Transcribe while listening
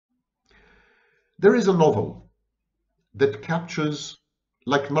There is a novel that captures,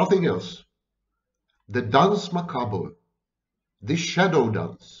 like nothing else, the dance macabre, this shadow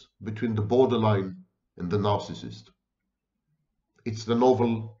dance between the borderline and the narcissist. It's the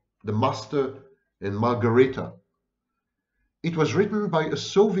novel The Master and Margarita. It was written by a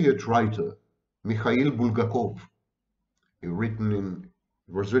Soviet writer, Mikhail Bulgakov. It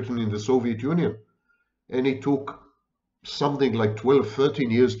was written in the Soviet Union, and it took something like 12,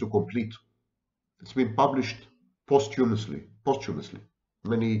 13 years to complete. It's been published posthumously,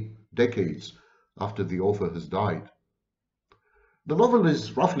 many decades after the author has died. The novel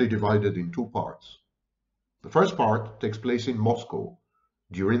is roughly divided in two parts. The first part takes place in Moscow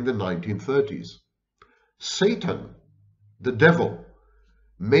during the 1930s. Satan, the devil,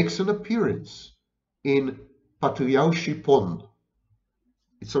 makes an appearance in Patriarchy Pond.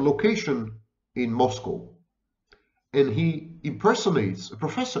 It's a location in Moscow, and he impersonates a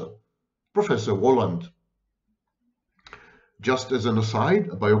professor, Professor Wolland. Just as an aside,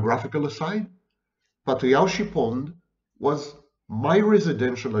 a biographical aside, Patriarchy Pond was my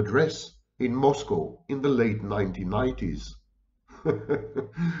residential address in Moscow in the late 1990s.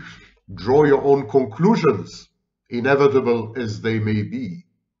 Draw your own conclusions, inevitable as they may be.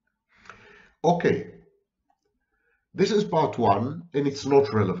 Okay, this is part one, and it's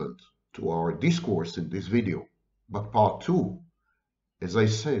not relevant to our discourse in this video. But part two, as I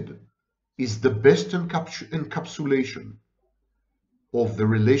said, is the best encapsulation of the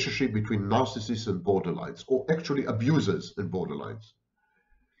relationship between narcissists and borderlines, or actually abusers and borderlines.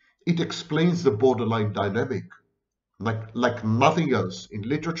 It explains the borderline dynamic like nothing else in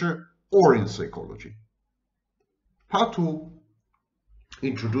literature or in psychology. Part two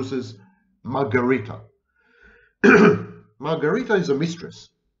introduces Margarita. Margarita is a mistress.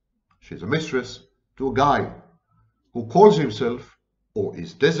 She's a mistress to a guy who calls himself, or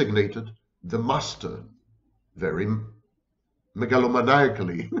is designated, the Master, very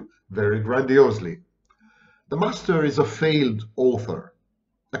megalomaniacally, very grandiosely. The Master is a failed author,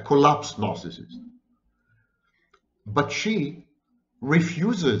 a collapsed narcissist. But she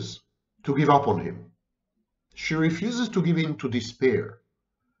refuses to give up on him. She refuses to give in to despair.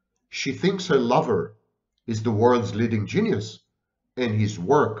 She thinks her lover is the world's leading genius, and his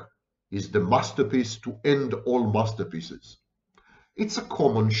work is the masterpiece to end all masterpieces. It's a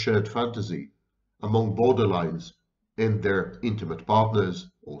common shared fantasy among borderlines and their intimate partners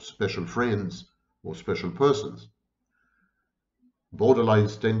or special friends or special persons.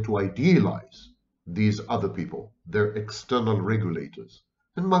 Borderlines tend to idealize these other people, their external regulators,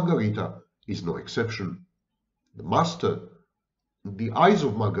 and Margarita is no exception. The Master, in the eyes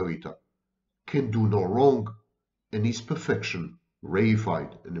of Margarita, can do no wrong and is perfection,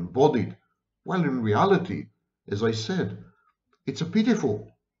 reified and embodied, while in reality, as I said, it's a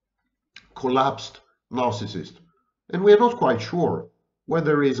pitiful, collapsed narcissist, and we are not quite sure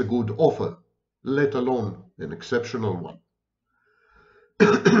whether he is a good author, let alone an exceptional one.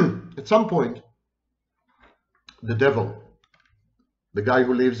 At some point, the devil, the guy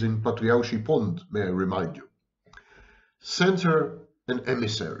who lives in Patriarchy Pond, may I remind you, sends her an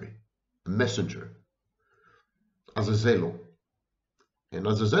emissary, a messenger, Azazello. And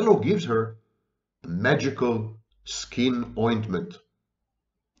Azazello gives her a magical skin ointment.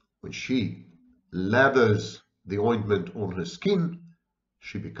 When she lathers the ointment on her skin,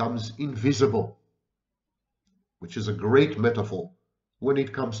 she becomes invisible, which is a great metaphor when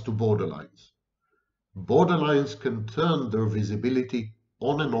it comes to borderlines. Borderlines can turn their visibility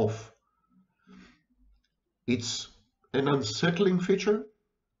on and off. It's an unsettling feature,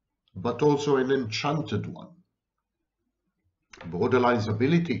 but also an enchanted one. Borderline's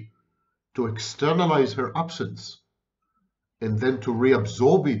ability to externalize her absence and then to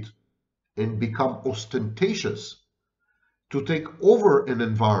reabsorb it and become ostentatious, to take over an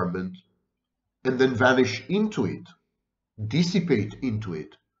environment and then vanish into it, dissipate into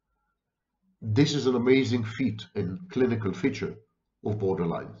it. This is an amazing feat and clinical feature of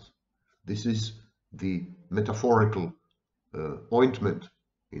borderlines. This is the metaphorical ointment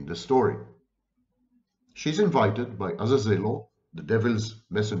in the story. She's invited by Azazello, the devil's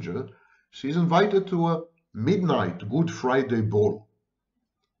messenger. She's invited to a midnight Good Friday ball,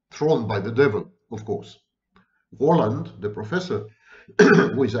 thrown by the devil, of course. Wolland, the professor,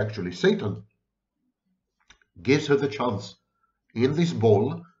 who is actually Satan, gives her the chance in this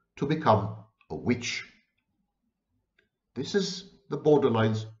ball to become a witch. This is the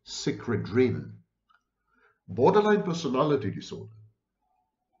borderline's secret dream. Borderline personality disorder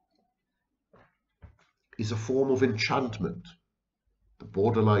is a form of enchantment. The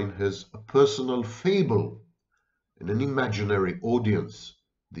borderline has a personal fable and an imaginary audience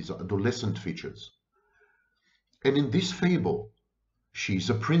These are adolescent features. And in this fable, she is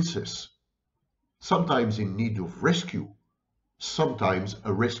a princess, sometimes in need of rescue, sometimes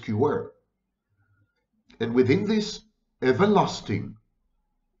a rescuer. And within this everlasting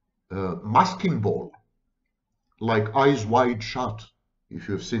masking ball, like Eyes Wide Shut, if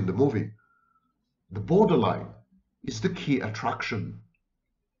you've seen the movie, the borderline is the key attraction.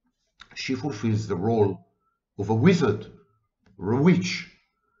 She fulfills the role of a wizard or a witch.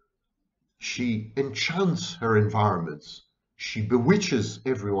 She enchants her environments. She bewitches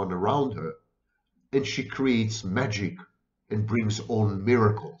everyone around her, and she creates magic and brings on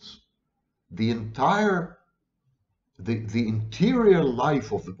miracles. The interior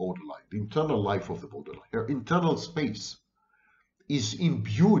life of the borderline, the internal life of the borderline, her internal space is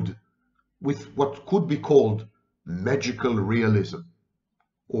imbued with what could be called magical realism,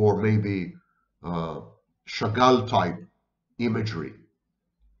 or maybe Chagall type imagery.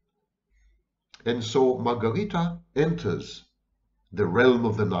 And so Margarita enters the realm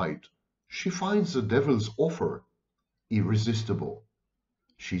of the night. She finds the devil's offer irresistible.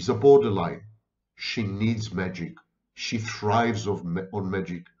 She's a borderline. She needs magic. She thrives on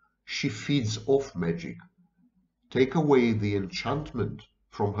magic. She feeds off magic. Take away the enchantment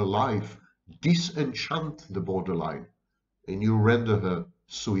from her life, disenchant the borderline, and you render her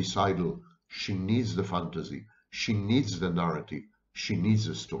suicidal. She needs the fantasy. She needs the narrative. She needs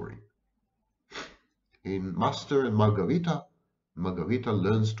a story. In Master and Margarita, Margarita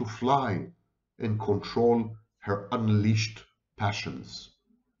learns to fly and control her unleashed passions.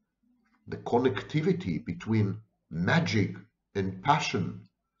 The connectivity between magic and passion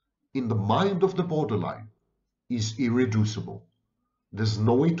in the mind of the borderline is irreducible. There's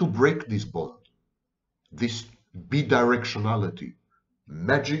no way to break this bond, this bidirectionality.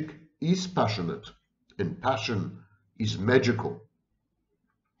 Magic is passionate and passion is magical.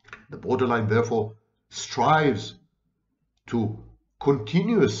 The borderline therefore strives to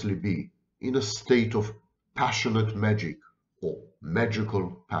continuously be in a state of passionate magic or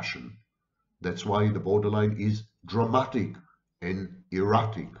magical passion. That's why the borderline is dramatic and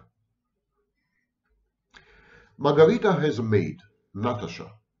erratic. Margarita has a maid,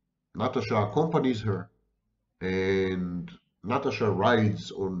 Natasha. Natasha accompanies her, and Natasha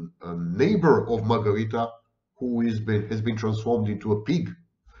rides on a neighbor of Margarita who has been transformed into a pig.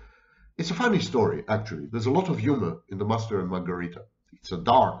 It's a funny story, actually. There's a lot of humor in The Master and Margarita. It's a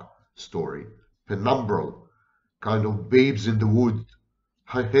dark story, penumbral, kind of Babes in the Wood,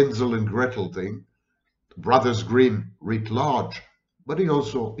 Hansel and Gretel thing, Brothers Grimm writ large, but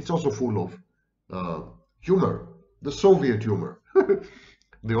it's also full of humor, the Soviet humor,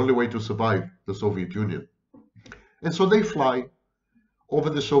 the only way to survive the Soviet Union. And so they fly over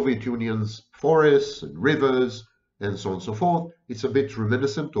the Soviet Union's forests and rivers and so on and so forth. It's a bit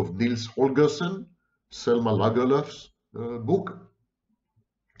reminiscent of Nils Holgersson, Selma Lagerlöf's book.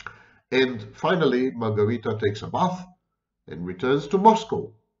 And finally, Margarita takes a bath and returns to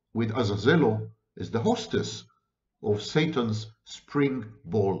Moscow with Azazello as the hostess of Satan's spring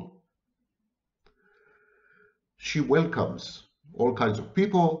ball. She welcomes all kinds of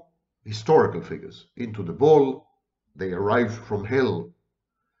people, historical figures, into the ball. They arrive from hell.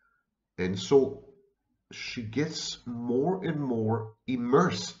 And so she gets more and more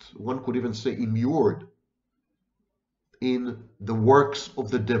immersed, one could even say immured, in the works of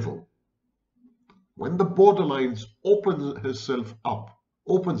the devil. When the borderlines opens herself up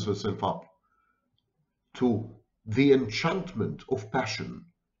to the enchantment of passion,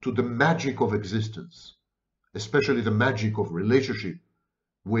 to the magic of existence, especially the magic of relationship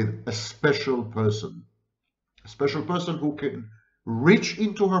with a special person who can reach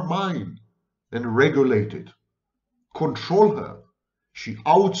into her mind and regulate it, control her. She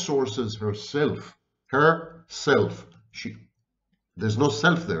outsources herself. There's no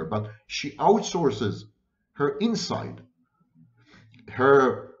self there, but she outsources her inside,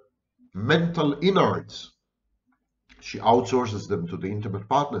 her mental innards. She outsources them to the intimate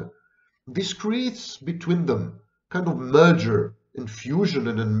partner. This creates between them kind of merger and fusion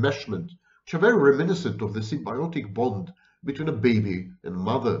and enmeshment, which are very reminiscent of the symbiotic bond between a baby and a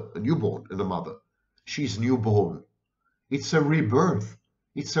mother, a newborn and a mother. She's newborn. It's a rebirth.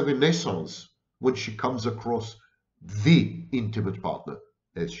 It's a renaissance when she comes across the intimate partner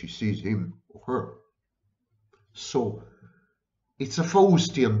as she sees him or her. So it's a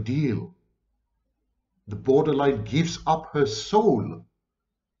Faustian deal. The borderline gives up her soul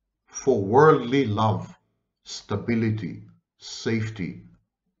for worldly love, stability, safety,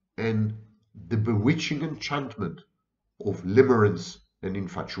 and the bewitching enchantment of limerence and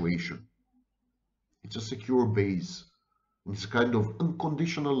infatuation. It's a secure base. It's a kind of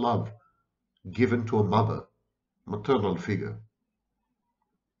unconditional love given to a mother, maternal figure.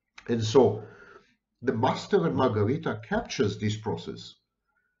 And so the master in Margarita captures this process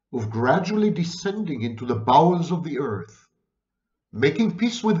of gradually descending into the bowels of the earth, making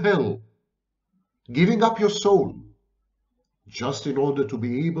peace with hell, giving up your soul, just in order to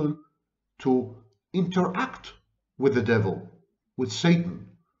be able to interact with the devil, with Satan.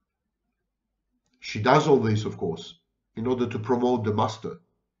 She does all this, of course, in order to promote the master.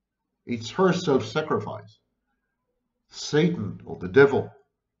 It's her self-sacrifice. Satan, or the devil,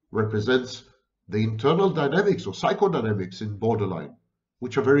 represents the internal dynamics or psychodynamics in borderline,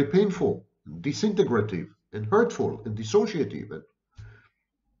 which are very painful, and disintegrative, and hurtful, and dissociative.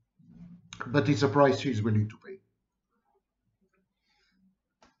 But it's a price she's willing to pay.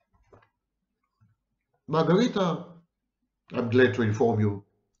 Margarita, I'm glad to inform you,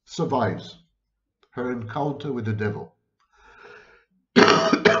 survives her encounter with the devil.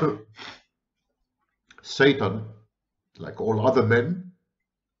 Satan, like all other men,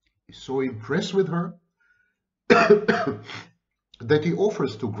 is so impressed with her that he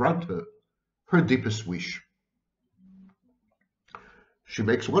offers to grant her her deepest wish. She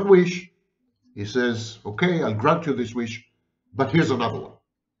makes one wish. He says, okay, I'll grant you this wish, but here's another one.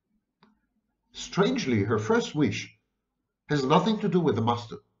 Strangely, her first wish has nothing to do with the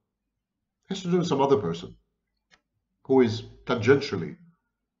master. It has to do with some other person who is tangentially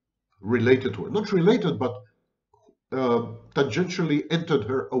related to her. Not related, but tangentially entered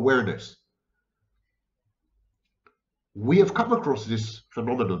her awareness. We have come across this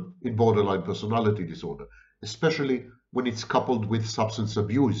phenomenon in borderline personality disorder, especially when it's coupled with substance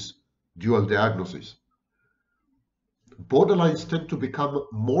abuse, dual diagnosis. Borderlines tend to become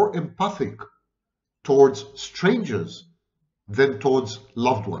more empathic towards strangers than towards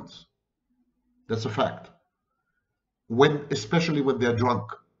loved ones. That's a fact. Especially when they're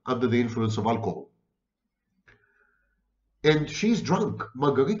drunk, under the influence of alcohol. And she's drunk.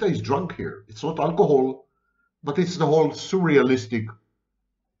 Margarita is drunk here. It's not alcohol, but it's the whole surrealistic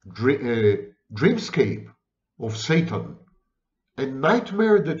dreamscape of Satan. A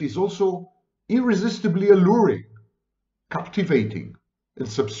nightmare that is also irresistibly alluring, captivating, and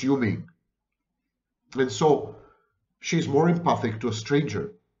subsuming. And so she's more empathic to a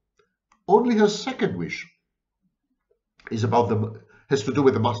stranger. Only her second wish has to do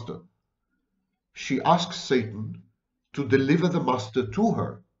with the master. She asks Satan to deliver the master to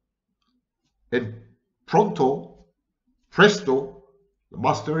her. And presto, the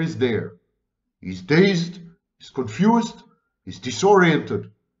master is there. He's dazed, he's confused, he's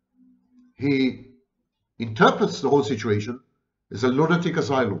disoriented. He interprets the whole situation as a lunatic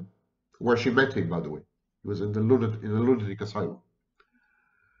asylum, where she met him, by the way. He was in a lunatic asylum.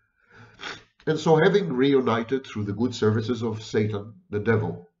 And so, having reunited through the good services of Satan, the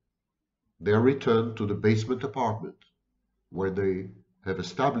devil, they are returned to the basement apartment where they have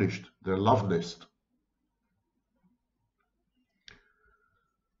established their love nest.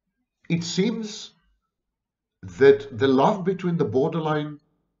 It seems that the love between the borderline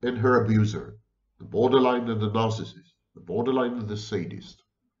and her abuser, the borderline and the narcissist, the borderline and the sadist,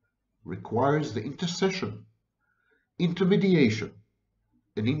 requires the intercession, intermediation,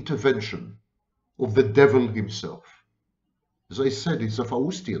 and intervention of the devil himself. As I said, it's a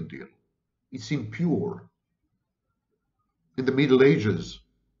Faustian deal. It's impure. In the Middle Ages,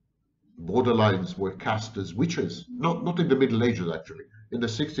 borderlines were cast as witches. Not in the Middle Ages, actually. In the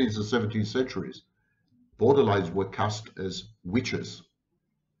 16th and 17th centuries, borderlines were cast as witches.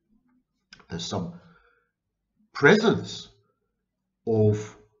 There's some presence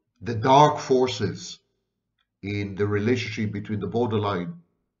of the dark forces in the relationship between the borderline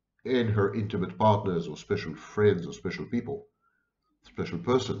and her intimate partners or special friends or special people, special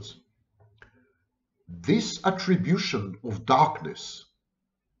persons. This attribution of darkness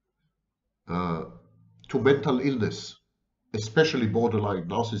to mental illness, especially borderline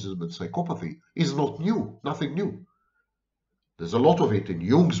narcissism and psychopathy, is not new, nothing new. There's a lot of it in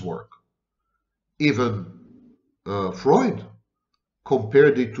Jung's work. Even Freud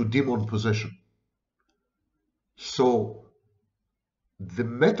compared it to demon possession. So the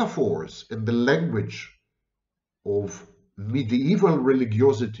metaphors and the language of medieval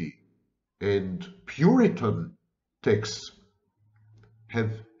religiosity and Puritan texts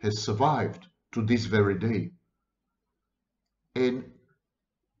has survived to this very day. And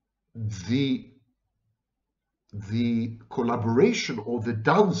the collaboration or the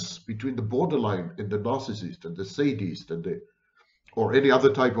dance between the borderline and the narcissist and the sadist and or any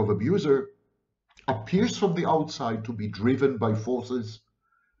other type of abuser appears from the outside to be driven by forces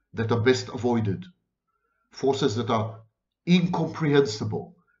that are best avoided, forces that are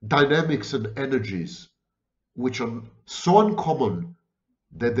incomprehensible dynamics and energies which are so uncommon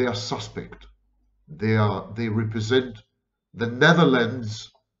that they are suspect. They represent the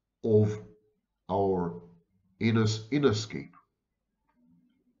Netherlands of our innerscape.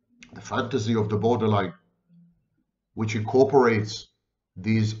 The fantasy of the borderline, which incorporates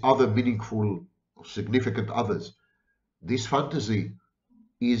these other meaningful or significant others. This fantasy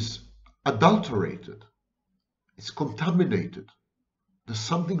is adulterated, it's contaminated. There's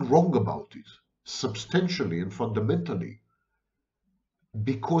something wrong about it, substantially and fundamentally,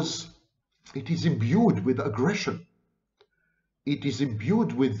 because it is imbued with aggression. It is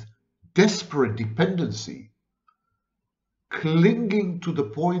imbued with desperate dependency, clinging to the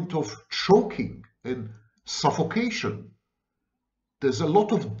point of choking and suffocation. There's a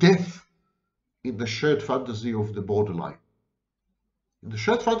lot of death in the shared fantasy of the borderline. In the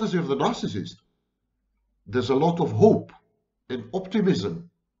shared fantasy of the narcissist, there's a lot of hope and optimism,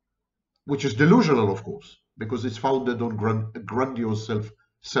 which is delusional, of course, because it's founded on grandiose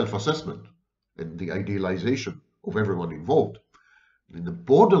self-assessment and the idealization of everyone involved. In the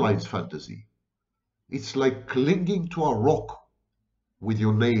borderline's fantasy, it's like clinging to a rock with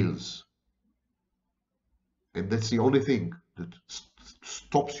your nails. And that's the only thing that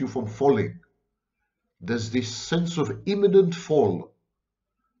stops you from falling. There's this sense of imminent fall.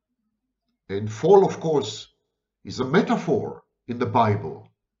 And fall, of course, is a metaphor in the Bible.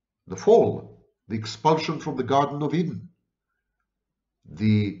 The fall, the expulsion from the Garden of Eden,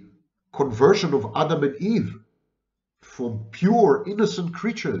 the conversion of Adam and Eve from pure, innocent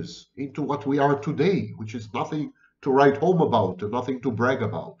creatures into what we are today, which is nothing to write home about and nothing to brag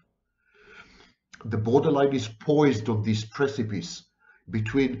about. The borderline is poised on this precipice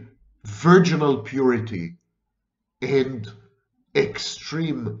between virginal purity and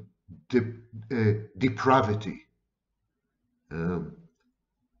extreme depravity.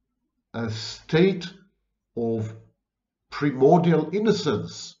 A state of primordial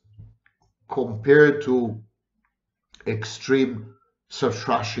innocence compared to extreme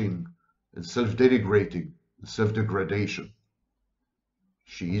self-trashing and self-denigrating and self-degradation.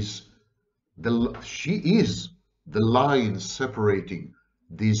 She is the line separating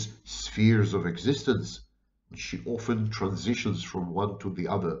these spheres of existence. She often transitions from one to the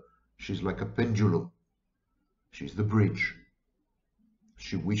other. She's like a pendulum. She's the bridge.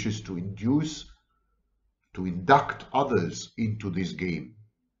 She wishes to induct others into this game,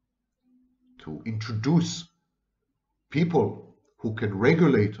 to introduce people who can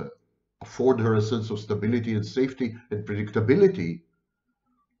regulate her, afford her a sense of stability and safety and predictability.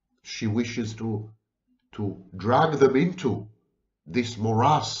 She wishes to drag them into this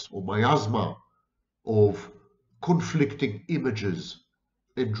morass or miasma of conflicting images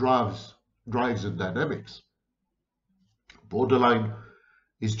and drives and dynamics. Borderline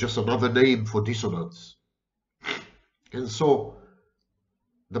is just another name for dissonance. And so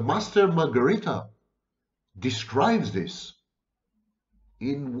the master Margarita describes this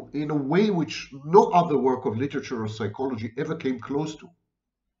in a way which no other work of literature or psychology ever came close to.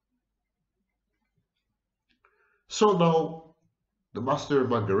 So now the master and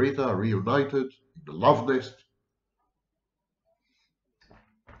Margarita are reunited in the love nest,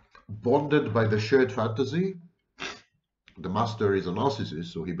 bonded by the shared fantasy. The master is a narcissist,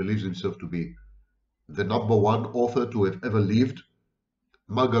 so he believes himself to be the #1 author to have ever lived.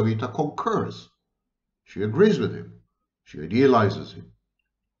 Margarita concurs. She agrees with him. She idealizes him.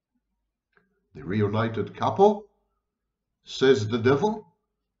 The reunited couple, says the devil,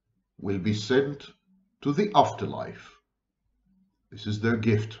 will be sent to the afterlife. This is their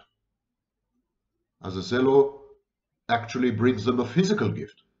gift. Azazello actually brings them a physical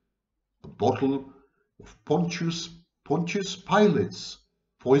gift, a bottle of Pontius Pilate's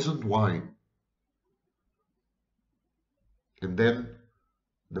poisoned wine. And then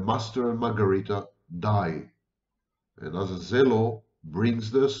the master and Margarita die, and Azazello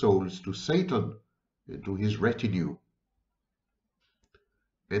brings their souls to Satan and to his retinue.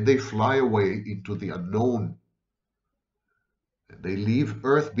 And they fly away into the unknown. And they leave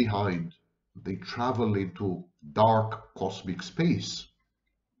Earth behind. They travel into dark cosmic space.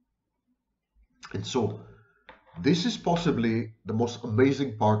 And so this is possibly the most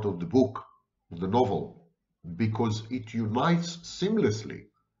amazing part of the book, of the novel, because it unites seamlessly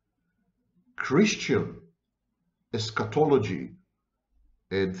Christian eschatology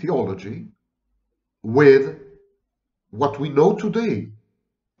and theology with what we know today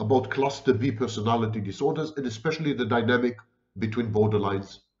about cluster B personality disorders, and especially the dynamic between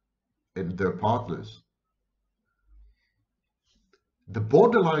borderlines and their partners. The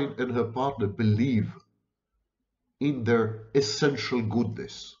borderline and her partner believe in their essential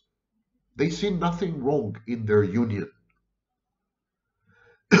goodness. They see nothing wrong in their union.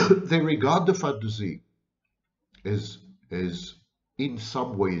 They regard the fantasy as in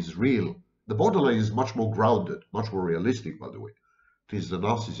some ways real. The borderline is much more grounded, much more realistic, by the way. It is the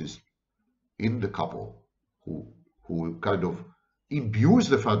narcissist in the couple who kind of imbues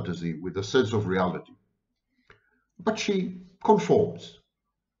the fantasy with a sense of reality. But she conforms,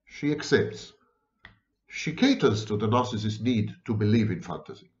 she accepts, she caters to the narcissist's need to believe in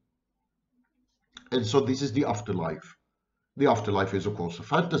fantasy. And so this is the afterlife. The afterlife is, of course, a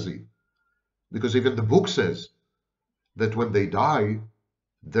fantasy, because even the book says that when they die,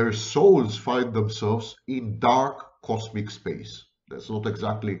 their souls find themselves in dark cosmic space. That's not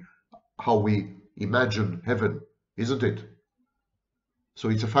exactly how we imagine heaven, isn't it? So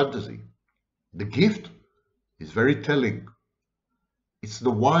it's a fantasy. The gift is very telling. It's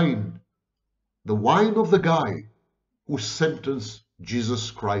the wine of the guy who sentenced Jesus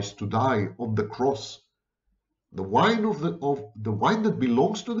Christ to die on the cross. The wine the wine that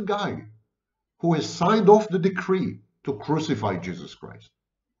belongs to the guy who has signed off the decree to crucify Jesus Christ.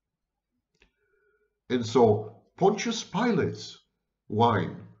 And so Pontius Pilate's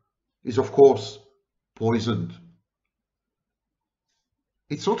wine is, of course, poisoned.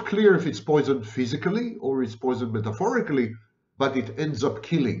 It's not clear if it's poisoned physically or it's poisoned metaphorically, but it ends up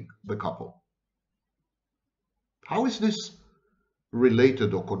killing the couple. How is this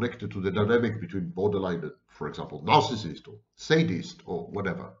related or connected to the dynamic between borderline and, for example, narcissist or sadist or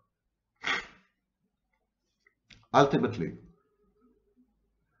whatever? Ultimately,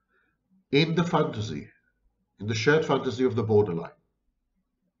 in the fantasy, in the shared fantasy of the borderline,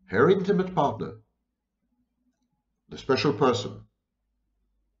 her intimate partner, the special person,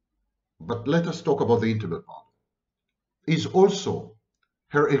 but let us talk about the intimate partner, is also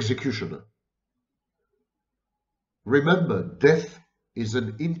her executioner. Remember, death is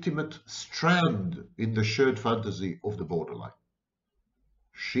an intimate strand in the shared fantasy of the borderline.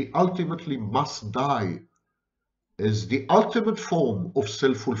 She ultimately must die as the ultimate form of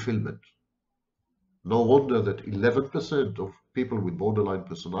self-fulfillment. No wonder that 11% of people with borderline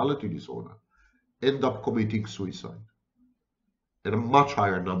personality disorder end up committing suicide, and a much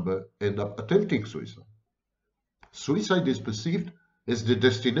higher number end up attempting suicide. Suicide is perceived as the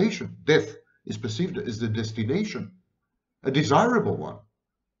destination. Death is perceived as the destination, a desirable one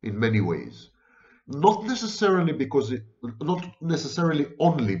in many ways. Not necessarily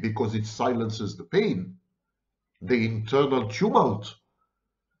only because it silences the pain, the internal tumult,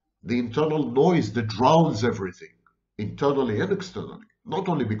 the internal noise that drowns everything, internally and externally. Not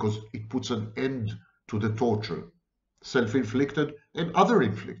only because it puts an end to the torture, self-inflicted and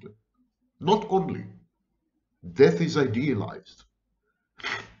other-inflicted. Not only. Death is idealized.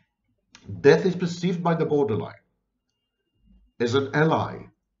 Death is perceived by the borderline as an ally.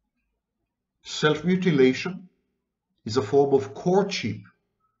 Self-mutilation is a form of courtship.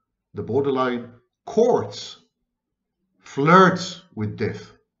 The borderline courts, flirts with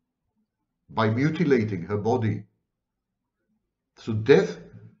death by mutilating her body. So death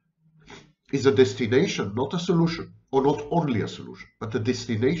is a destination, not a solution, or not only a solution, but a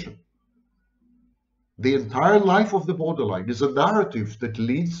destination. The entire life of the borderline is a narrative that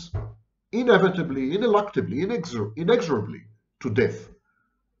leads inevitably, ineluctably, inexorably to death.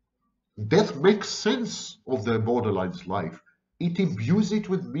 Death makes sense of the borderline's life. It imbues it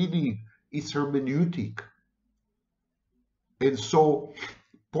with meaning. It's hermeneutic. And so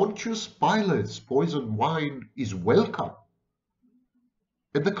Pontius Pilate's poisoned wine is welcome,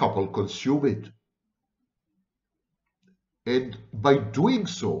 and the couple consume it. And by doing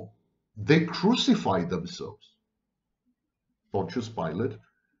so, they crucify themselves. Pontius Pilate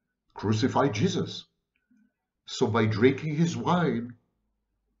crucified Jesus. So by drinking his wine,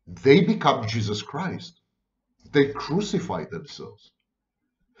 they become Jesus Christ. They crucify themselves.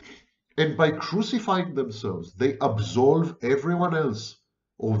 And by crucifying themselves, they absolve everyone else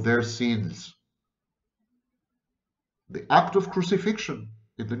of their sins. The act of crucifixion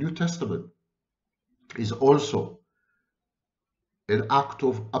in the New Testament is also an act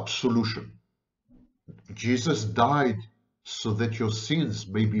of absolution. Jesus died so that your sins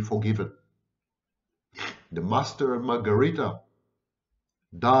may be forgiven. The Master and Margarita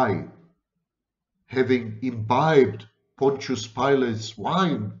die having imbibed Pontius Pilate's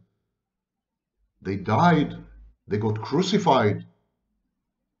wine. They died, they got crucified,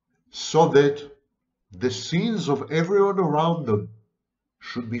 so that the sins of everyone around them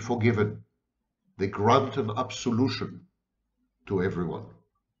should be forgiven. They grant an absolution to everyone.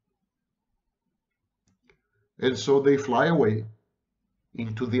 And so they fly away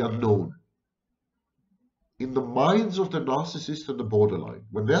into the unknown, in the minds of the narcissist and the borderline,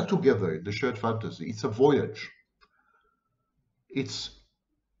 when they're together in the shared fantasy, it's a voyage. It's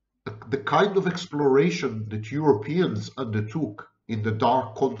the kind of exploration that Europeans undertook in the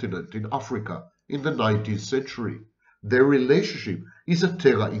dark continent in Africa in the 19th century. Their relationship is a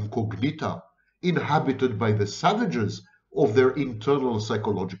terra incognita, inhabited by the savages of their internal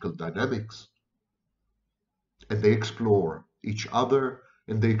psychological dynamics. And they explore each other,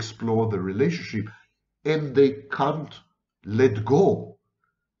 and they explore the relationship, and they can't let go.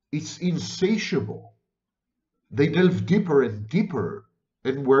 It's insatiable. They delve deeper and deeper,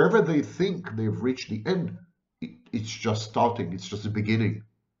 and wherever they think they've reached the end, it's just starting, it's just the beginning.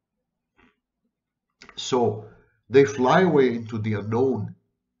 So they fly away into the unknown,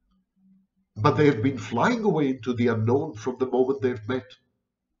 but they've been flying away into the unknown from the moment they've met.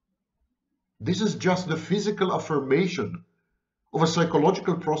 This is just the physical affirmation of a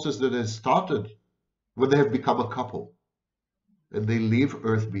psychological process that has started when they have become a couple and they leave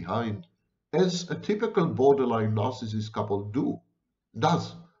Earth behind, as a typical borderline narcissist couple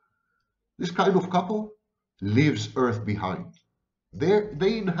does. This kind of couple leaves Earth behind.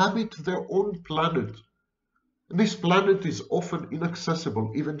 They inhabit their own planet. And this planet is often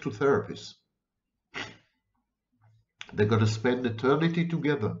inaccessible even to therapists. They're going to spend eternity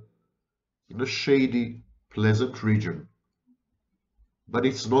together in a shady, pleasant region. But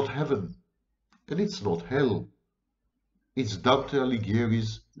it's not heaven, and it's not hell. It's Dante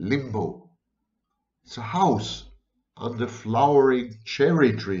Alighieri's limbo. It's a house under flowering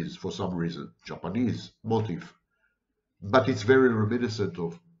cherry trees for some reason, Japanese motif. But it's very reminiscent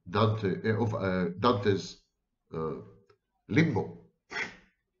of Dante's limbo.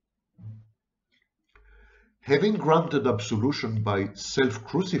 Having granted absolution by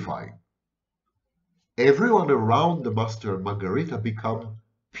self-crucifying, everyone around the Master and Margarita become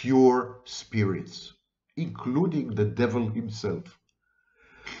pure spirits, including the devil himself.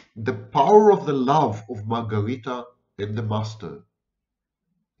 The power of the love of Margarita and the Master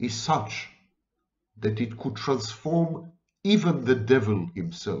is such that it could transform even the devil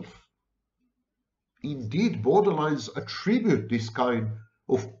himself. Indeed, borderlines attribute this kind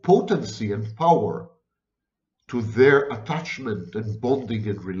of potency and power to their attachment and bonding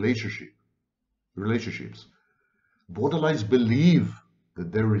and relationships. Borderlines believe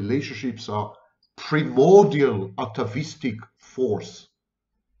that their relationships are primordial atavistic force.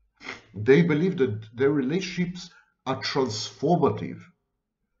 They believe that their relationships are transformative.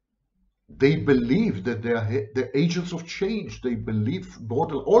 They believe that they're agents of change. They believe,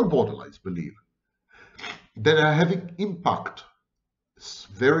 all borderlines believe, that they're having impact,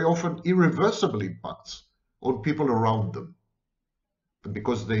 very often irreversible impacts, on people around them. And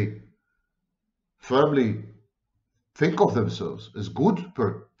because they firmly think of themselves as good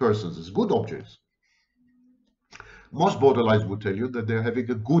persons, as good objects, most borderlines would tell you that they're having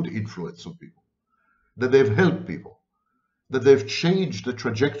a good influence on people, that they've helped people, that they've changed the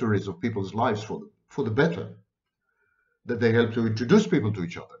trajectories of people's lives for the better, that they help to introduce people to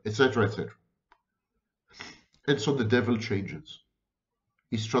each other, etc., etc. And so the devil changes.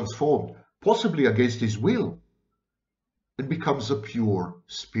 He's transformed, possibly against his will, and becomes a pure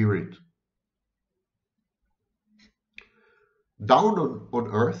spirit. Down on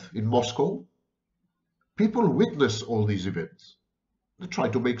Earth, in Moscow, people witness all these events. They try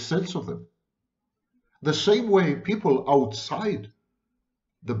to make sense of them. The same way people outside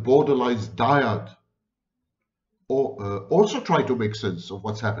the borderline's dyad also try to make sense of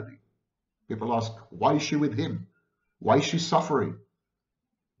what's happening. People ask, why is she with him? Why is she suffering?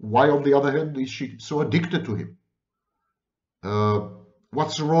 Why, on the other hand, is she so addicted to him?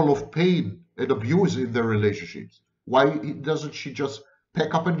 What's the role of pain and abuse in their relationships? Why doesn't she just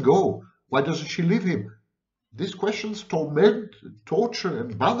pack up and go? Why doesn't she leave him? These questions torment, torture,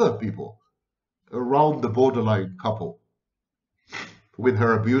 and bother people around the borderline couple with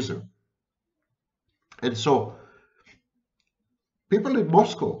her abuser. And so people in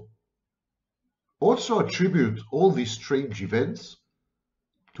Moscow also attribute all these strange events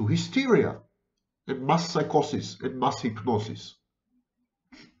to hysteria and mass psychosis and mass hypnosis.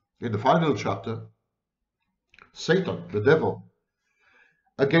 In the final chapter, Satan, the devil,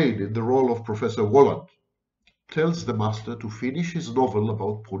 again in the role of Professor Walland, tells the Master to finish his novel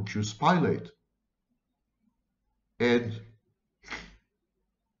about Pontius Pilate. And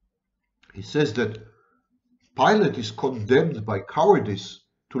he says that Pilate is condemned by cowardice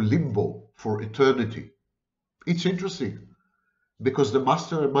to limbo for eternity. It's interesting, because the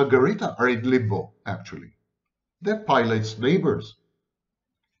Master and Margarita are in limbo, actually. They're Pilate's neighbors.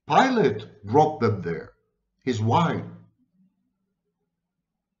 Pilate brought them there. His wine.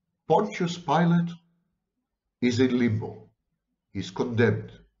 Pontius Pilate is in limbo. He's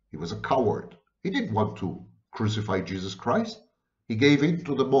condemned. He was a coward. He didn't want to crucify Jesus Christ. He gave in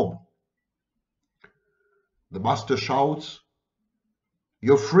to the mob. The master shouts,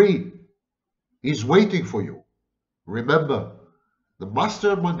 "You're free. He's waiting for you." Remember, the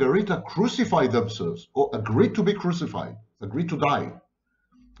master and Margarita crucified themselves, or agreed to be crucified, agreed to die,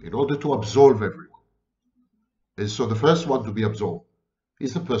 in order to absolve everyone. And so the first one to be absolved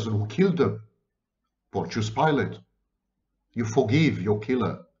is the person who killed them, Pontius Pilate. You forgive your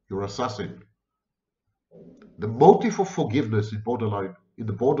killer, your assassin. The motive of forgiveness in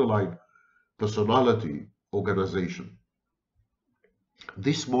the borderline personality organization.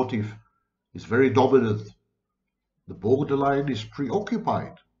 This motive is very dominant. The borderline is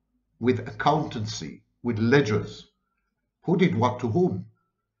preoccupied with accountancy, with ledgers. Who did what to whom?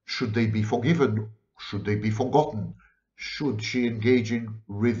 Should they be forgiven? Should they be forgotten? Should she engage in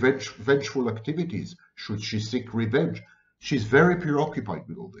vengeful activities? Should she seek revenge? She's very preoccupied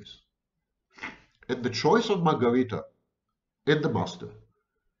with all this. And the choice of Margarita and the master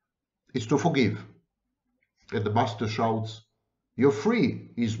is to forgive. And the master shouts, "You're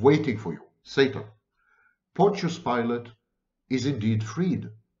free. He's waiting for you, Satan." Pontius Pilate is indeed freed.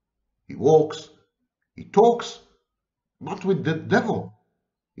 He walks, he talks, not with the devil.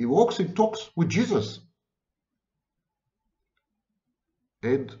 He walks and talks with Jesus.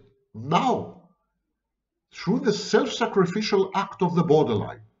 And now, through the self-sacrificial act of the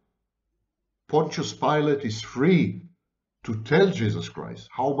borderline, Pontius Pilate is free to tell Jesus Christ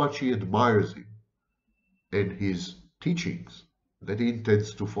how much he admires him and his teachings, that he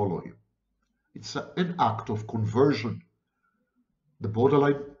intends to follow him. It's an act of conversion. The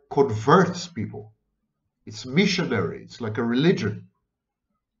borderline converts people. It's missionary. It's like a religion.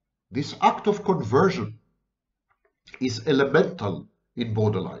 This act of conversion is elemental in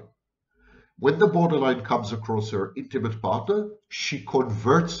borderline. When the borderline comes across her intimate partner, she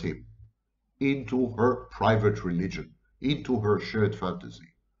converts him into her private religion, into her shared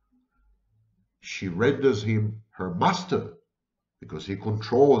fantasy. She renders him her master because he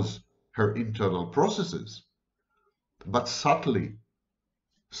controls her internal processes. But subtly,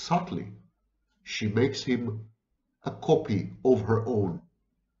 she makes him a copy of her own,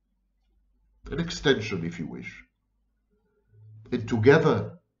 an extension, if you wish. And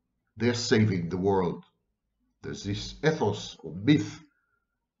together, they're saving the world. There's this ethos or myth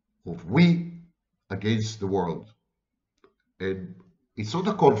of we against the world. And it's not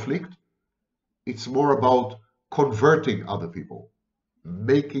a conflict. It's more about converting other people,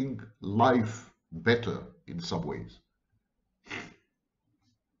 making life better in some ways.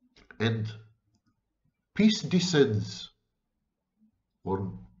 And peace descends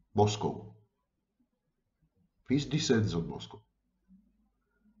on Moscow. Peace descends on Moscow.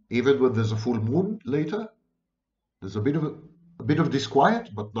 Even when there's a full moon later, there's a bit of disquiet,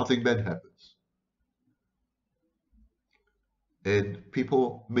 but nothing bad happens. And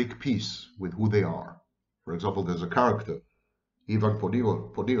people make peace with who they are. For example, there's a character, Ivan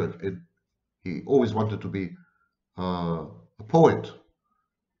Ponirev, and he always wanted to be a poet,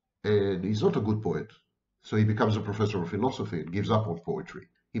 and he's not a good poet. So he becomes a professor of philosophy and gives up on poetry.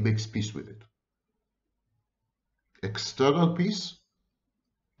 He makes peace with it. External peace,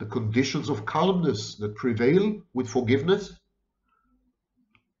 the conditions of calmness that prevail with forgiveness,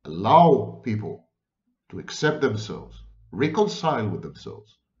 allow people to accept themselves, reconcile with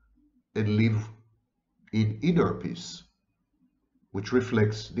themselves, and live in inner peace, which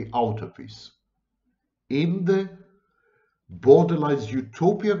reflects the outer peace. In the borderline's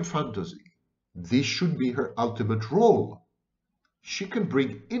utopian fantasy, this should be her ultimate role. She can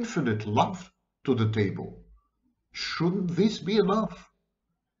bring infinite love to the table. Shouldn't this be enough?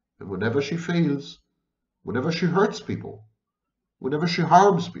 And whenever she fails, whenever she hurts people, whenever she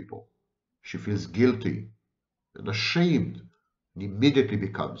harms people, she feels guilty and ashamed and immediately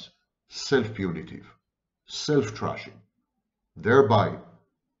becomes self-punitive, self-trashing, thereby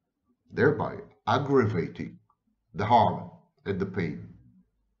aggravating the harm and the pain.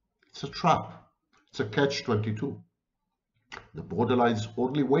 It's a trap. It's a catch-22. The borderline's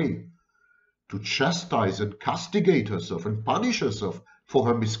only way to chastise and castigate herself and punish herself for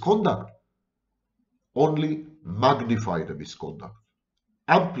her misconduct only magnify the misconduct,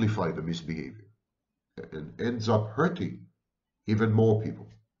 amplify the misbehavior, and ends up hurting even more people.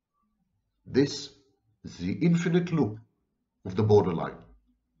 This is the infinite loop of the borderline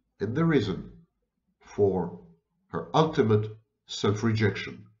and the reason for her ultimate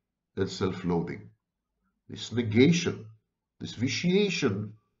self-rejection and self-loathing. This negation, this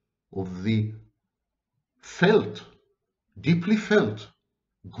vitiation of the felt, deeply felt,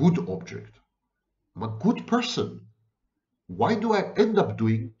 good object I'm a good person. Why do I end up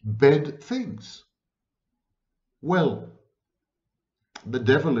doing bad things? Well, the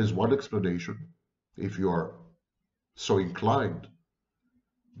devil is one explanation, if you are so inclined.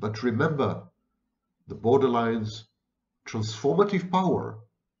 But remember, the borderline's transformative power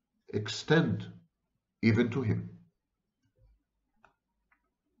extend even to him.